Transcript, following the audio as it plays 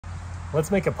Let's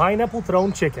make a pineapple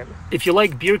thrown chicken. If you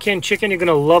like beer can chicken, you're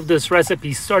gonna love this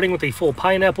recipe. Starting with a full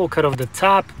pineapple, cut off the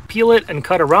top, peel it, and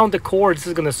cut around the core. This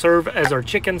is gonna serve as our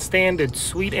chicken stand. It's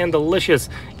sweet and delicious.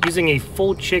 Using a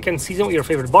full chicken, season with your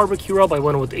favorite barbecue rub. I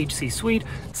went with HC Sweet.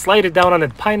 Slide it down on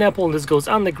that pineapple, and this goes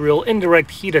on the grill,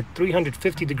 indirect heat at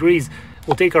 350 degrees.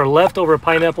 We'll take our leftover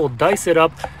pineapple, dice it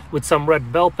up with some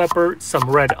red bell pepper, some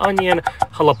red onion,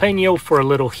 jalapeno for a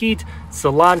little heat,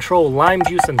 cilantro, lime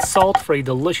juice, and salt for a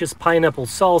delicious pineapple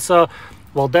salsa.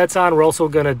 While that's on, we're also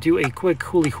gonna do a quick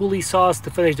huli sauce to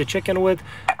finish the chicken with.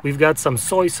 We've got some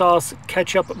soy sauce,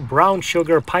 ketchup, brown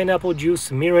sugar, pineapple juice,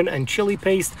 mirin, and chili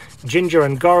paste, ginger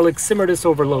and garlic. Simmer this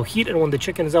over low heat, and when the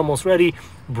chicken is almost ready,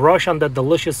 brush on that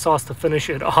delicious sauce to finish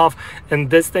it off. And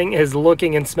this thing is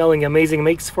looking and smelling amazing.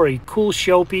 Makes for a cool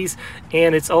showpiece,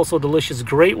 and it's also delicious.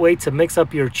 Great way to mix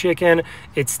up your chicken.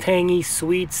 It's tangy,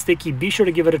 sweet, sticky. Be sure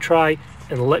to give it a try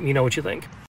and let me know what you think.